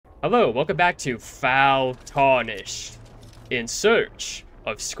Hello, welcome back to Foul Tarnished, in search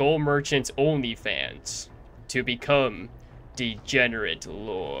of Skull Merchant's OnlyFans to become Degenerate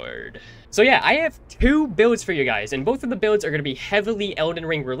Lord. So yeah, I have two builds for you guys, and both of the builds are going to be heavily Elden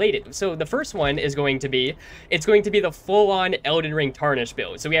Ring related. So the first one is going to be, the full-on Elden Ring Tarnished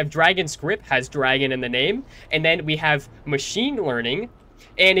build. So we have Dragon's Grip, has dragon in the name, and then we have Machine Learning.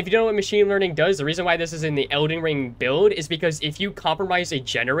 And if you don't know what machine learning does, the reason why this is in the Elden Ring build is because if you compromise a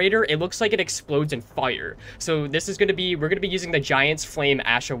generator, it looks like it explodes in fire. So this is going to be, we're going to be using the Giant's Flame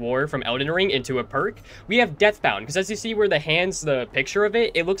Ash of War from Elden Ring into a perk. We have Deathbound, because as you see where the hands, the picture of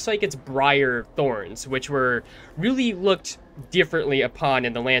it, it looks like it's briar thorns, which were really looked differently upon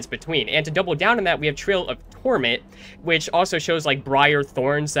in the lands between. And to double down on that, we have Trail of Torment, which also shows like briar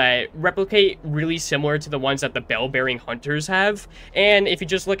thorns that replicate really similar to the ones that the bell-bearing hunters have. And if you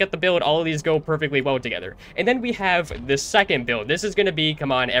just look at the build, all of these go perfectly well together. And then we have the second build. This is going to be,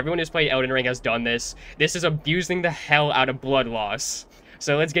 come on, everyone who's played Elden Ring has done this. This is abusing the hell out of blood loss.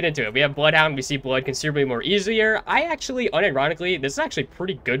 So let's get into it. We have Bloodhound. We see blood considerably more easier. I actually, unironically, this is actually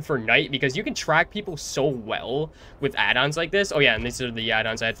pretty good for Night because you can track people so well with add-ons like this. Oh yeah, and these are the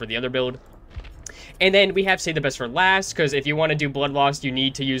add-ons I had for the other build. And then we have Save the Best for last, because if you want to do blood loss, you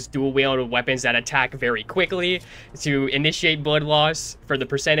need to use dual-wielded weapons that attack very quickly to initiate blood loss. For the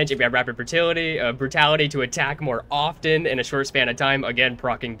percentage, if you have rapid brutality to attack more often in a short span of time, again,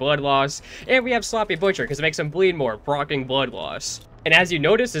 proccing blood loss. And we have Sloppy Butcher, because it makes them bleed more, proccing blood loss. And as you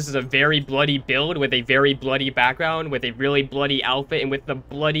notice, this is a very bloody build with a very bloody background, with a really bloody outfit, and with the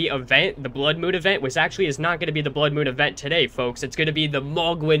bloody event, the Blood Moon event, which actually is not going to be the Blood Moon event today, folks. It's going to be the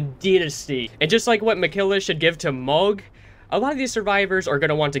Mogwin Dynasty. And just like what Makilla should give to Mog, a lot of these survivors are going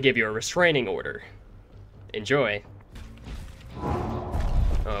to want to give you a restraining order. Enjoy. Oh,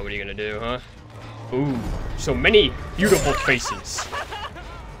 what are you going to do, huh? Ooh, so many beautiful faces.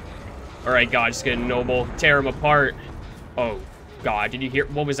 Alright, God, just getting noble. Tear him apart. Oh. God, did you hear?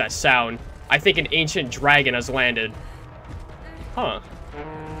 What was that sound? I think an ancient dragon has landed. Huh.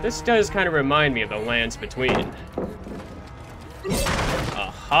 This does kind of remind me of the lands between.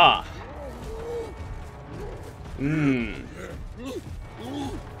 Aha.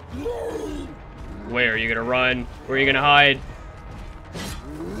 Where are you gonna run? Where are you gonna hide?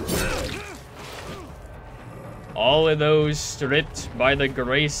 All of those stripped by the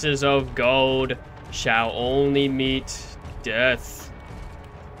graces of gold shall only meet death.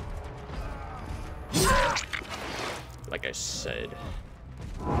 Like I said.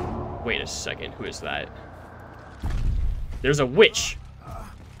 Wait a second, who is that? There's a witch.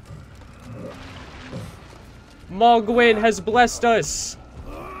 Mogwin has blessed us.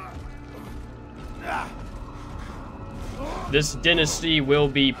 This dynasty will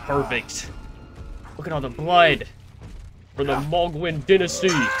be perfect. Look at all the blood for the Mogwin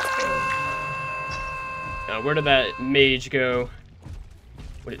dynasty. Where did that mage go?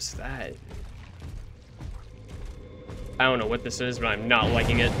 What is that? I don't know what this is, but I'm not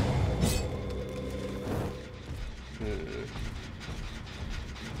liking it.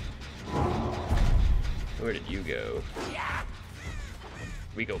 Where did you go?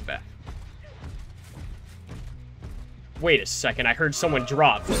 We go back. Wait a second, I heard someone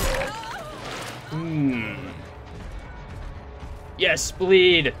drop. Yes,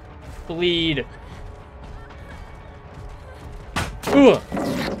 bleed. Bleed. Ugh.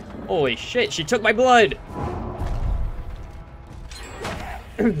 Holy shit, she took my blood!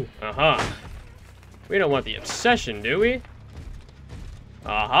 Uh-huh. We don't want the obsession, do we?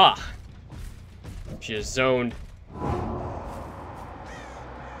 Aha! She is zoned.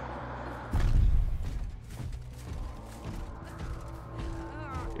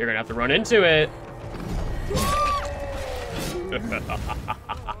 You're gonna have to run into it.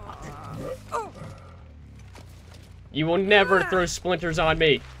 You will never throw splinters on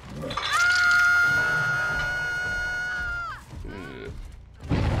me.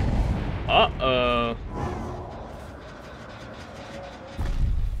 Uh-oh.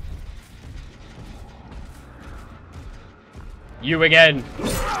 You again.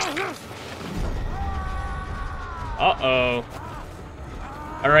 Uh-oh.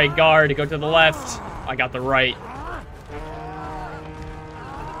 Alright, guard, go to the left. I got the right.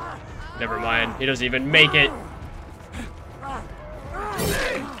 Never mind, he doesn't even make it.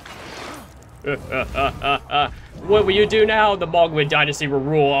 What will you do now? The Mogwin Dynasty will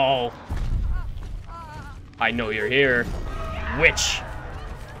rule all. I know you're here. Witch.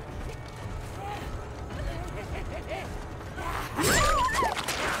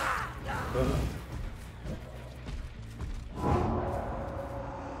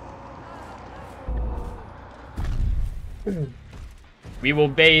 We will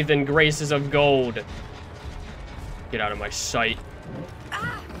bathe in graces of gold. Get out of my sight.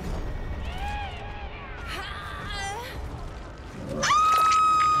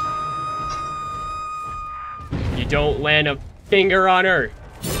 You don't land a finger on her.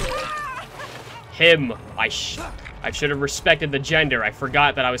 Him. I should have respected the gender. I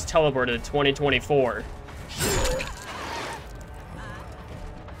forgot that I was teleported to 2024.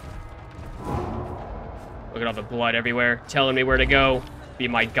 Look at all the blood everywhere, telling me where to go. Be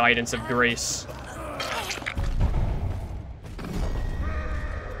my guidance of grace.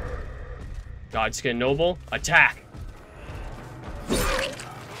 Godskin Noble, attack!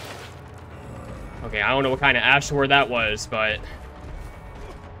 Okay, I don't know what kind of ash sword that was, but...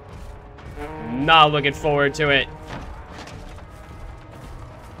 not looking forward to it.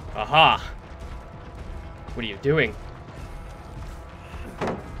 Aha! What are you doing?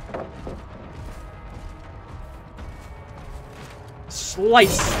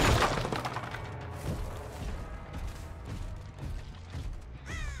 Slice!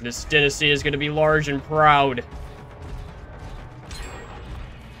 This dynasty is going to be large and proud.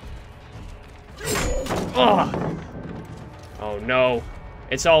 Ugh. Oh no.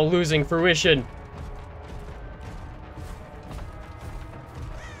 It's all losing fruition.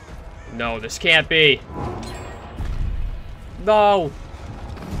 No, this can't be. No.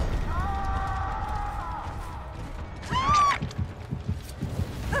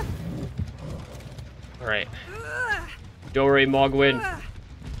 Alright. Don't worry, Mogwin.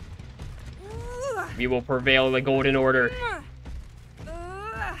 We will prevail in the Golden Order.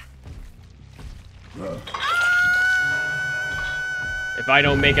 If I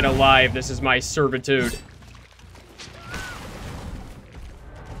don't make it alive, this is my servitude.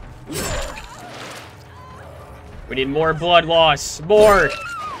 We need more blood loss. More!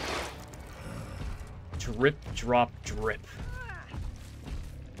 Drip, drop, drip.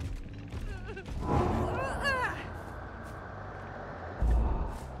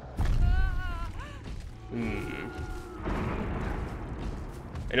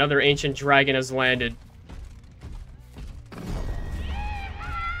 Another ancient dragon has landed.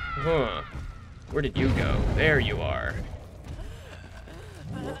 Huh. Where did you go? There you are.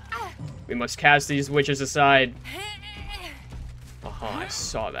 We must cast these witches aside. Aha, I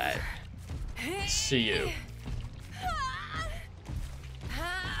saw that. See you.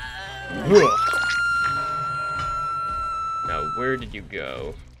 Now, where did you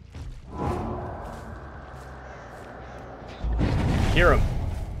go? Hear him.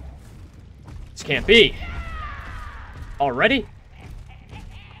 This can't be. Already?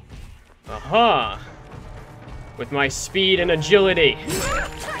 Aha. With my speed and agility.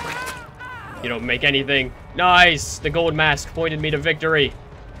 You don't make anything. Nice! The gold mask pointed me to victory.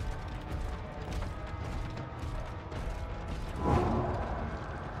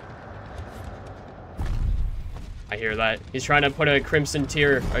 I hear that. He's trying to put a crimson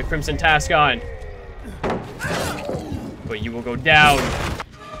task on. But you will go down.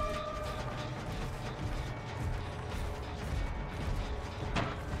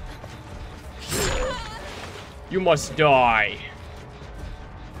 You must die.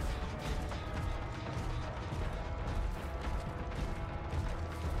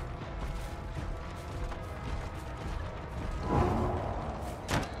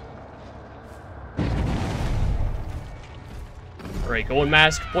 Alright, golden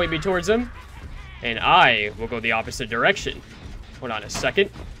mask, point me towards him. And I will go the opposite direction. Hold on a second.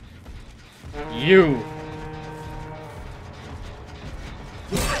 You.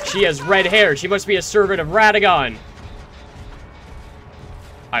 She has red hair. She must be a servant of Radagon.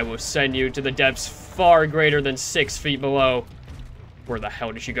 I will send you to the depths far greater than 6 feet below. Where the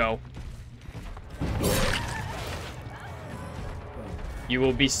hell did she go? You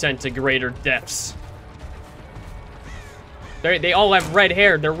will be sent to greater depths. They all have red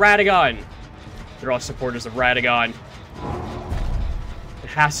hair. They're Radagon. They're all supporters of Radagon. It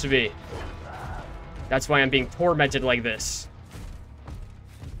has to be. That's why I'm being tormented like this.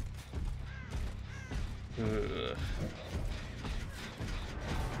 Ugh.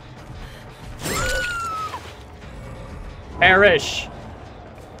 Perish!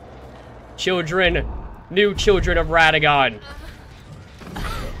 Children, new children of Radagon.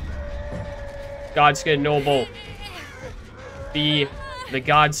 Godskin Noble. Be the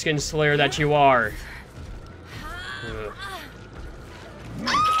Godskin Slayer that you are. Ugh.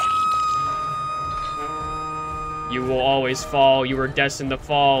 You will always fall. You were destined to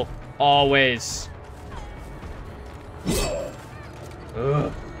fall. Always.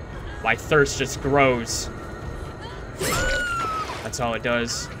 Ugh. My thirst just grows. That's all it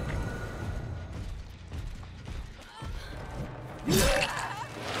does.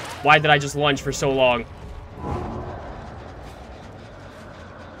 Why did I just lunge for so long?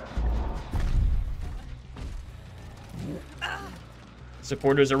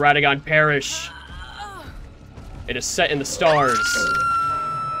 Supporters of Radagon perish. It is set in the stars.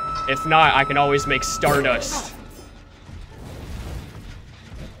 If not, I can always make stardust.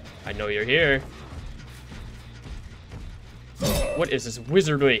 I know you're here. What is this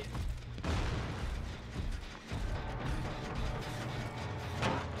wizardry?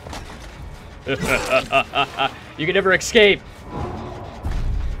 You can never escape.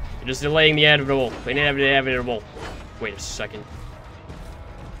 You're just delaying the inevitable. The inevitable. Wait a second.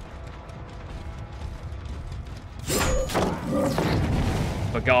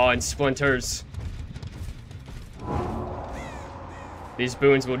 Begone, splinters. These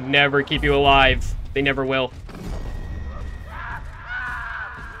boons will never keep you alive. They never will.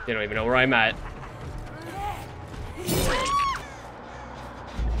 They don't even know where I'm at.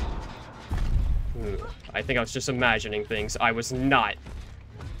 I think I was just imagining things. I was not.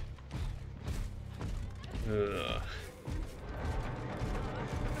 Ugh.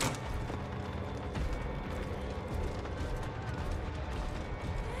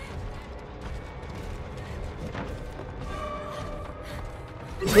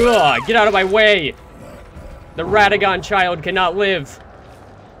 Ugh, get out of my way! The Radagon child cannot live.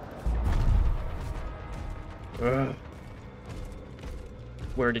 Ugh.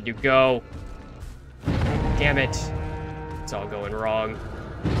 Where did you go? Damn it. It's all going wrong.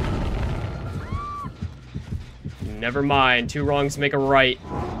 Never mind. 2 wrongs make a right.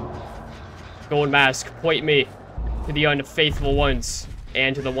 Golden Mask, point me to the unfaithful ones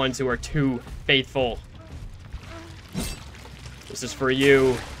and to the ones who are too faithful. This is for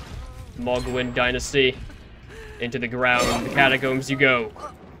you, Mogwin Dynasty. Into the ground, the catacombs you go.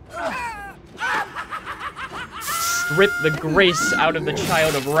 Strip the grace out of the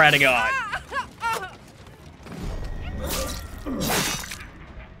child of Radagon.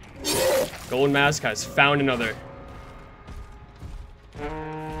 Golden Mask has found another.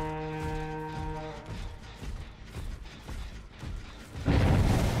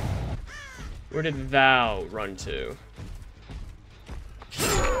 Where did thou run to?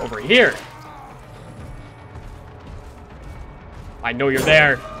 Over here. I know you're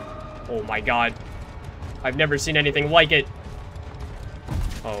there. Oh my god. I've never seen anything like it.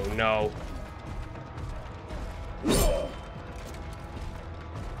 Oh no.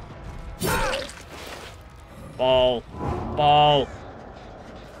 Ball. Ball.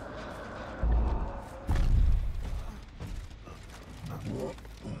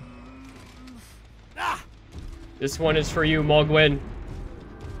 This one is for you, Mogwin.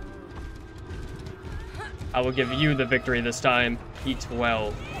 I will give you the victory this time. Eat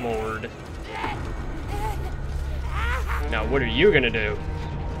well, Lord. Now, what are you gonna do?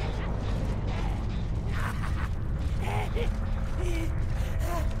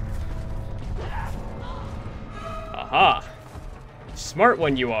 Aha! Smart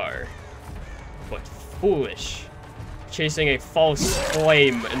one you are, but foolish. Chasing a false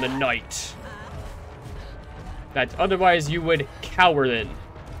flame in the night that otherwise you would cower in.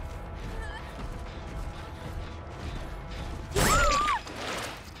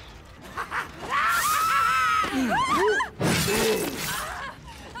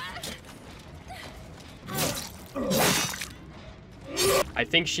 I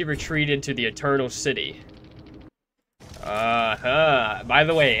think she retreated to the Eternal City. By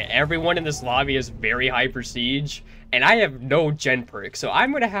the way, everyone in this lobby is very high prestige, and I have no gen perk, so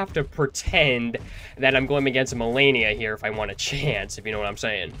I'm gonna have to pretend that I'm going against Melania here if I want a chance, if you know what I'm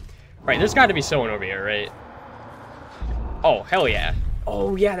saying. Right, there's gotta be someone over here, right? Oh, hell yeah.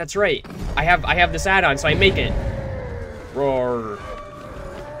 Oh, yeah, that's right. I have this add-on, so I make it. Roar.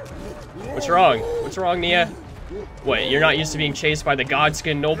 What's wrong? What's wrong, Nia? What, you're not used to being chased by the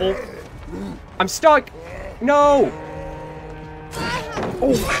Godskin Noble? I'm stuck! No!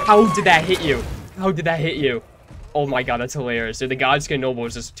 Oh, how did that hit you? How did that hit you? Oh my god, that's hilarious. Dude, the Godskin Noble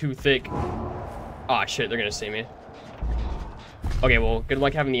is just too thick. Aw, shit, they're gonna see me. Okay, well, good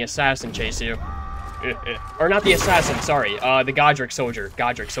luck having the assassin chase you. Or not the assassin, sorry. The Godric Soldier.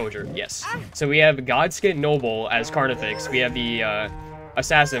 Godric Soldier, yes. So we have Godskin Noble as Carnifex. We have the,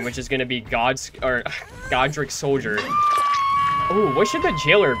 assassin, which is gonna be Godric Soldier. Oh, what should the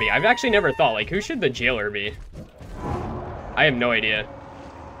jailer be? I've actually never thought, like, who should the jailer be? I have no idea.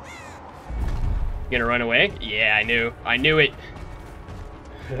 You gonna run away? Yeah, I knew. I knew it.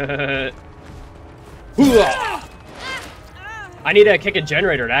 I need to kick a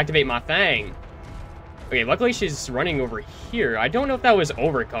generator to activate my thing. Okay, luckily she's running over here. I don't know if that was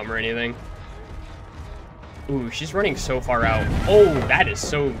overcome or anything. Ooh, she's running so far out. Oh, that is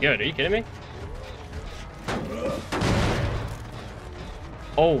so good. Are you kidding me?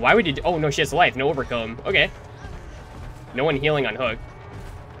 Oh, why would you... Oh, no, she has life. No overcome. Okay. No one healing on hook.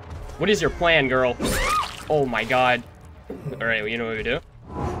 What is your plan, girl? Oh, my God. All right, well, you know what we do?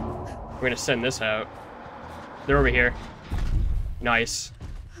 We're going to send this out. They're over here. Nice.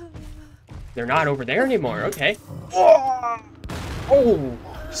 They're not over there anymore. Okay. Oh,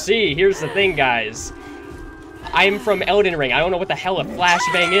 see, here's the thing, guys. I'm from Elden Ring. I don't know what the hell a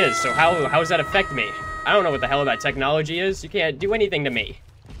flashbang is, so how does that affect me? I don't know what the hell that technology is. You can't do anything to me.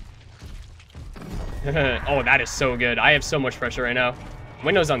 Oh, that is so good. I have so much pressure right now.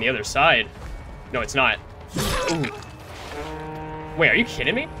 Window's on the other side. No, it's not. Ooh. Wait, are you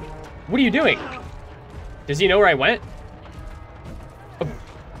kidding me? What are you doing? Does he know where I went? Oh.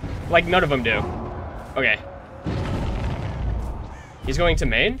 Like, none of them do. Okay. He's going to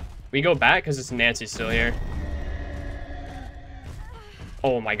main? We go back because it's Nancy still here.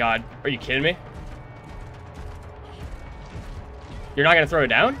 Oh my God. Are you kidding me? You're not going to throw it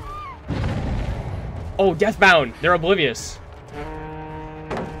down? Oh, Deathbound. They're oblivious.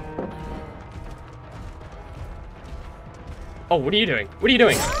 Oh, what are you doing? What are you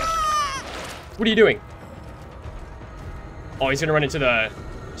doing? What are you doing? Oh, he's going to run into the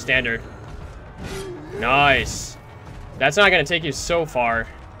standard. Nice. That's not going to take you so far.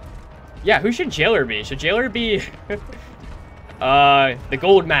 Yeah, who should Jailer be? Should Jailer be... the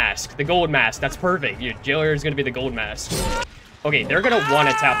gold mask. The gold mask. That's perfect. Jailer is going to be the gold mask. Okay, they're going to want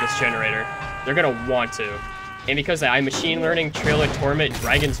to tap this generator. They're going to want to. And because I'm machine learning, Trail of Torment,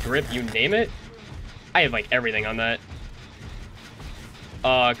 Dragon's Grip, you name it, I have, like, everything on that.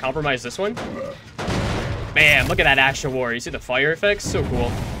 Compromise this one. Bam, look at that Asha War. You see the fire effects? So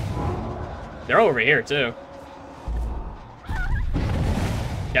cool. They're over here, too.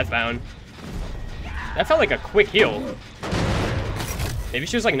 Deathbound. That felt like a quick heal. Maybe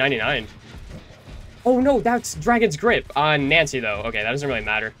she was like 99. Oh no, that's Dragon's Grip on Nancy though. Okay, that doesn't really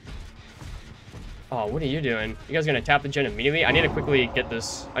matter. Oh, what are you doing? You guys gonna tap the gen immediately? I need to quickly get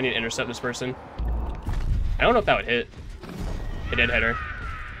this. I need to intercept this person. I don't know if that would hit. It did hit her.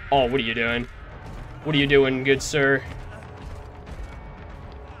 Oh, what are you doing? What are you doing, good sir?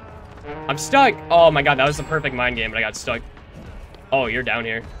 I'm stuck. Oh my God, that was the perfect mind game, but I got stuck. Oh, you're down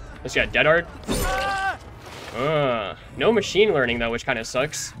here. Let's get Dead Hard. No machine learning though, which kind of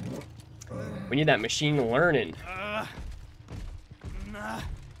sucks. We need that machine learning.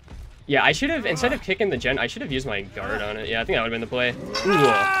 Yeah, I should have, instead of kicking the gen, I should have used my guard on it. Yeah, I think that would have been the play. Ooh.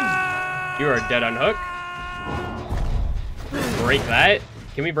 You are dead on hook. Break that.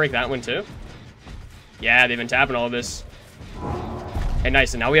 Can we break that one too? Yeah, they've been tapping all of this. And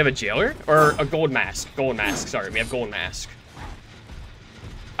nice, and now we have a jailer? Or a gold mask. Gold mask, sorry, we have gold mask.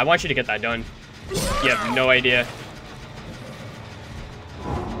 I want you to get that done. You have no idea.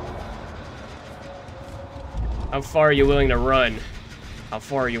 How far are you willing to run? How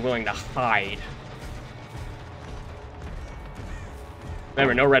far are you willing to hide?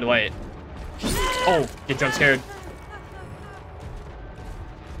 Remember, no red light. Oh, get jump scared.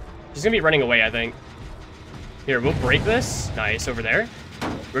 She's gonna be running away, I think. Here, we'll break this. Nice, over there.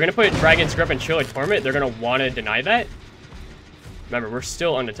 We're gonna put Dragon's Grip and Chill of Torment. They're gonna want to deny that. Remember, we're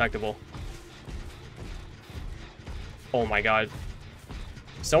still undetectable. Oh my God.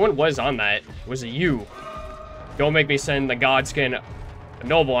 Someone was on that. Was it you? Don't make me send the Godskin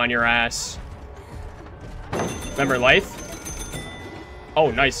Noble on your ass. Remember life?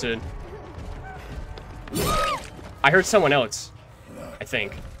 Oh, nice, dude. I heard someone else. I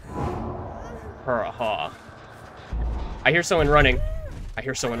think. I hear someone running. I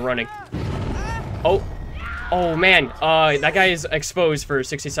hear someone running. Oh. Oh, man. That guy is exposed for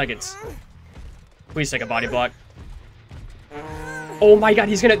 60 seconds. Please take a body block. Oh my God,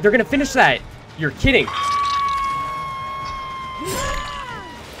 they're gonna finish that. You're kidding.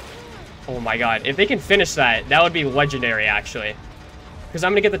 Oh my God, if they can finish that, that would be legendary, actually. Because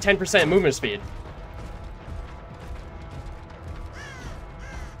I'm gonna get the 10% movement speed.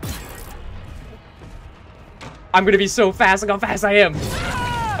 I'm gonna be so fast, look how fast I am.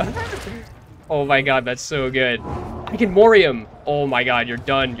 Oh my God, that's so good. I can Morium. Oh my God, you're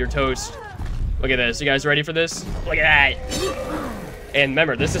done, you're toast. Look at this, you guys ready for this? Look at that. And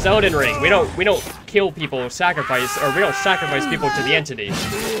remember, this is Elden Ring. We don't kill people, sacrifice, or we don't sacrifice people to the entity.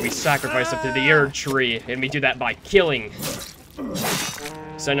 We sacrifice them to the Erd tree, and we do that by killing.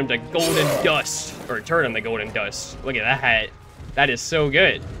 Send them to golden dust, or turn them to golden dust. Look at that. That is so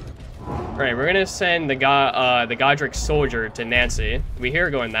good. All right, we're gonna send the Godric soldier to Nancy. We hear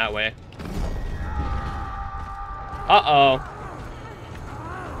her going that way. Uh-oh.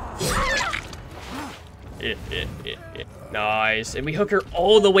 Nice. And we hook her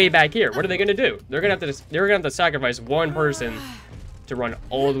all the way back here. What are they gonna do? They're gonna have to sacrifice one person to run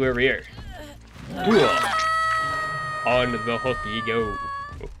all the way over here. Ooh. On the hook you go.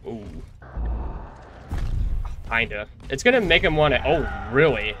 Ooh. Kinda. It's gonna make him wanna. Oh,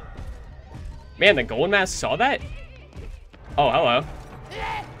 really? Man, the golden mask saw that? Oh, hello.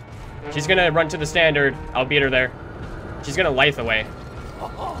 She's gonna run to the standard. I'll beat her there. She's gonna lithe away.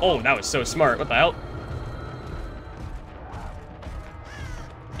 Oh, that was so smart. What the hell?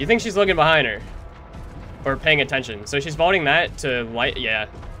 You think she's looking behind her? Or paying attention. So she's vaulting that to light. Yeah.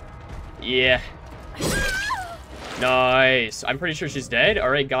 Yeah. Nice. I'm pretty sure she's dead. All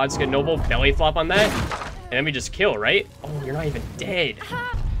right, God's good noble. Belly flop on that. And then we just kill, right? Oh, you're not even dead.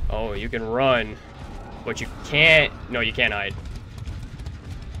 Oh, you can run. But you can't. No, you can't hide.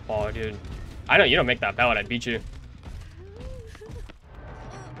 Oh, dude. I know you don't make that pallet. I'd beat you.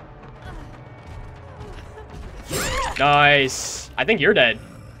 Nice. I think you're dead.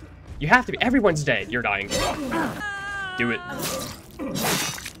 You have to be. Everyone's dead. You're dying. Do it.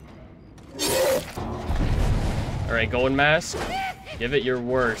 All right, golden mask. Give it your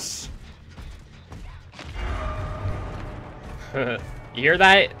worst. You hear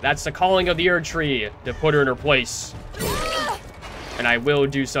that? That's the calling of the Erd tree to put her in her place. And I will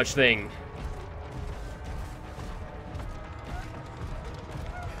do such thing.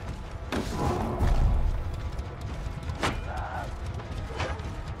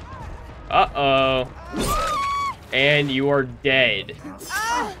 Uh-oh. And you are dead.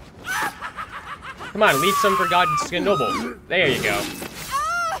 Come on, leave some for God's good noble. There you go.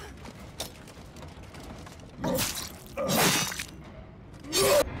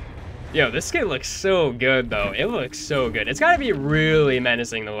 Yo, this skin looks so good, though. It looks so good. It's gotta be really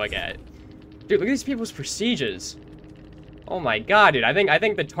menacing to look at. Dude, look at these people's prestiges. Oh my god, dude. I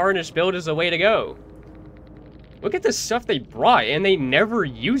think the tarnished build is the way to go. Look at the stuff they brought, and they never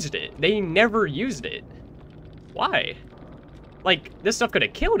used it. They never used it. Why? Like, this stuff could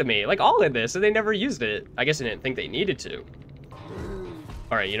have killed me. Like, all of this, and they never used it. I guess I didn't think they needed to.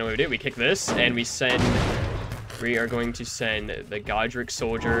 Alright, you know what we do? We kick this, and we send... We are going to send the Godric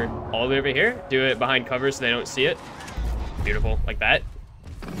soldier all the way over here. Do it behind cover so they don't see it. Beautiful. Like that.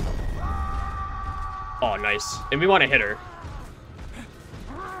 Oh, nice. And we want to hit her.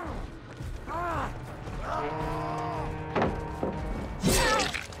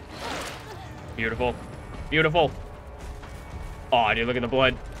 Beautiful. Beautiful. Oh, dude, look at the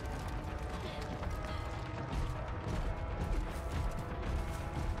blood.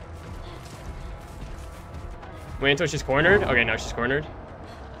 Wait until she's cornered? Okay, now she's cornered.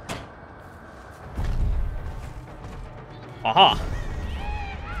 Aha.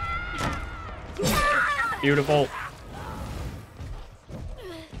 Beautiful.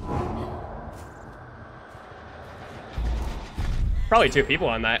 Probably 2 people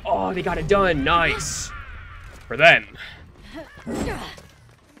on that. Oh, they got it done. Nice. For them. What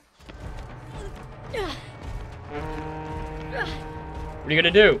are you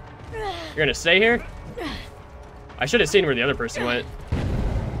gonna do? You're gonna stay here? I should have seen where the other person went.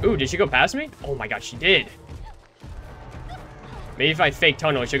 Ooh, did she go past me? Oh my god, she did. Maybe if I fake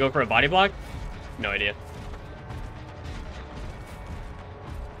tunnel, should I go for a body block? No idea.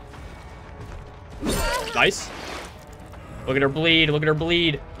 Nice. Look at her bleed. Look at her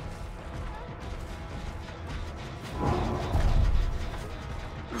bleed.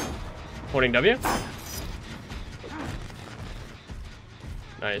 Holding W.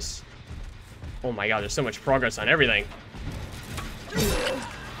 Nice. Oh my god, there's so much progress on everything.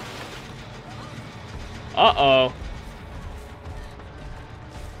 Uh-oh.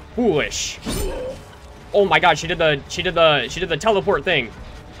 Foolish. Oh my god, she did the teleport thing.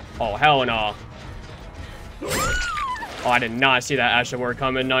 Oh hell no. Oh, I did not see that Asha word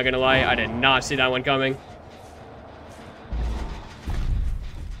coming, not gonna lie. I did not see that one coming.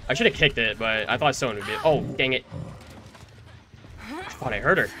 I should have kicked it, but I thought someone would be. Oh, dang it. I thought I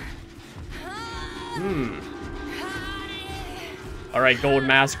heard her. Alright, gold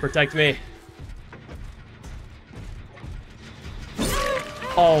mask, protect me.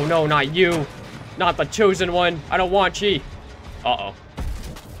 Oh no, not you. Not the chosen one. I don't want chi. Uh-oh.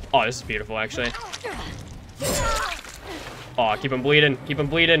 Oh, this is beautiful, actually. Oh, keep him bleeding. Keep him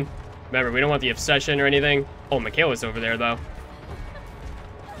bleeding. Remember, we don't want the obsession or anything. Oh, Michaela's over there, though.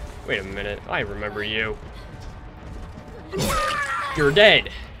 Wait a minute. I remember you. You're dead.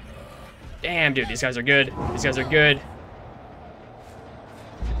 Damn, dude. These guys are good. These guys are good.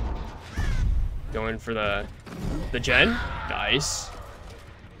 Going for the gen. Nice.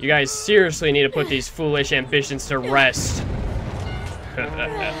 You guys seriously need to put these foolish ambitions to rest.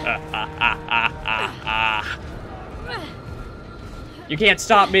 Ah. You can't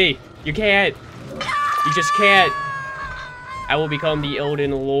stop me. You can't. You just can't. I will become the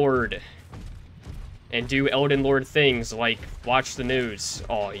Elden Lord. And do Elden Lord things like watch the news.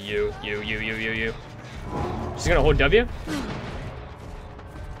 Oh, you. She's gonna hold W?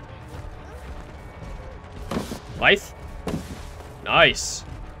 Life? Nice.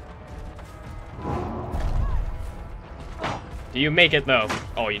 Do you make it, though?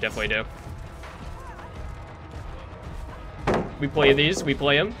 Oh, you definitely do. We play these. We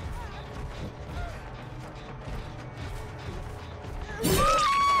play them.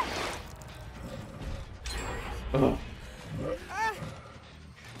 Oh.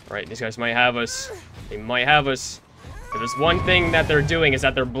 Alright, these guys might have us. They might have us. If there's one thing that they're doing is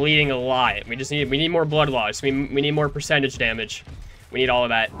that they're bleeding a lot. We need more blood loss. We need more percentage damage. We need all of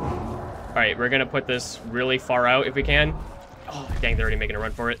that. Alright, we're gonna put this really far out if we can. Oh, dang, they're already making a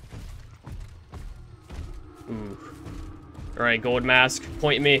run for it. Ooh. Alright, gold mask.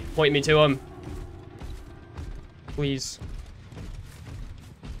 Point me to him. Please.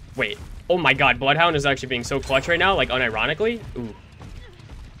 Wait. Oh my god, Bloodhound is actually being so clutch right now, like unironically. Ooh.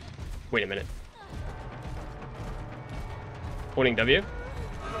 Wait a minute. Holding W.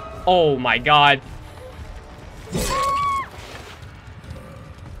 Oh my god. Is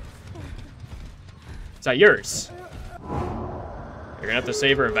that yours? You're gonna have to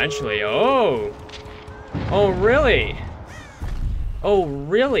save her eventually. Oh. Oh, really? Oh,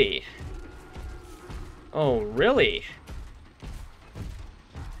 really? Oh, really?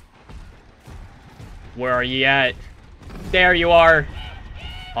 Where are ye at? There you are.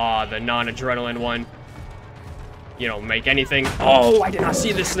 Aw, the non-adrenaline one. You don't make anything. Oh, I did not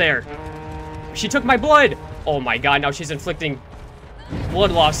see this there. She took my blood. Oh my god, now she's inflicting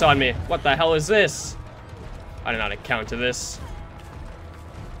blood loss on me. What the hell is this? I did not account to this.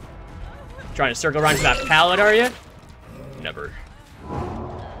 Trying to circle around to that pallet, are you? Never.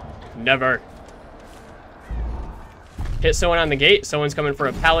 Never. Hit someone on the gate. Someone's coming for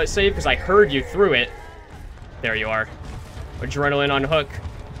a pallet save because I heard you through it. There you are. Adrenaline on hook.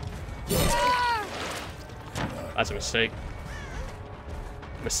 That's a mistake.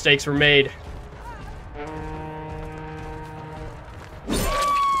 Mistakes were made.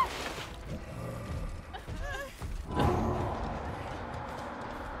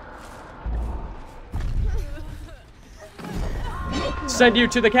 Send you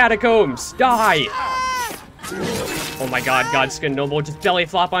to the catacombs. Die. Oh my god, Godskin Noble, just belly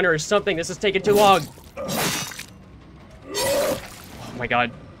flop on her or something. This is taking too long. Oh my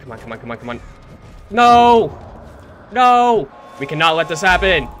god. Come on, come on, come on, come on. No! No! We cannot let this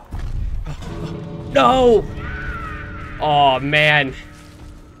happen. No! Oh, man.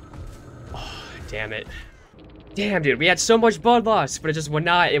 Oh, damn it. Damn, dude, we had so much blood loss, but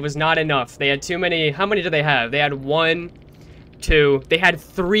it was not enough. They had too many. How many did they have? They had 1, 2. They had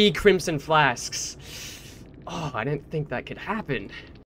 3 crimson flasks. Oh, I didn't think that could happen.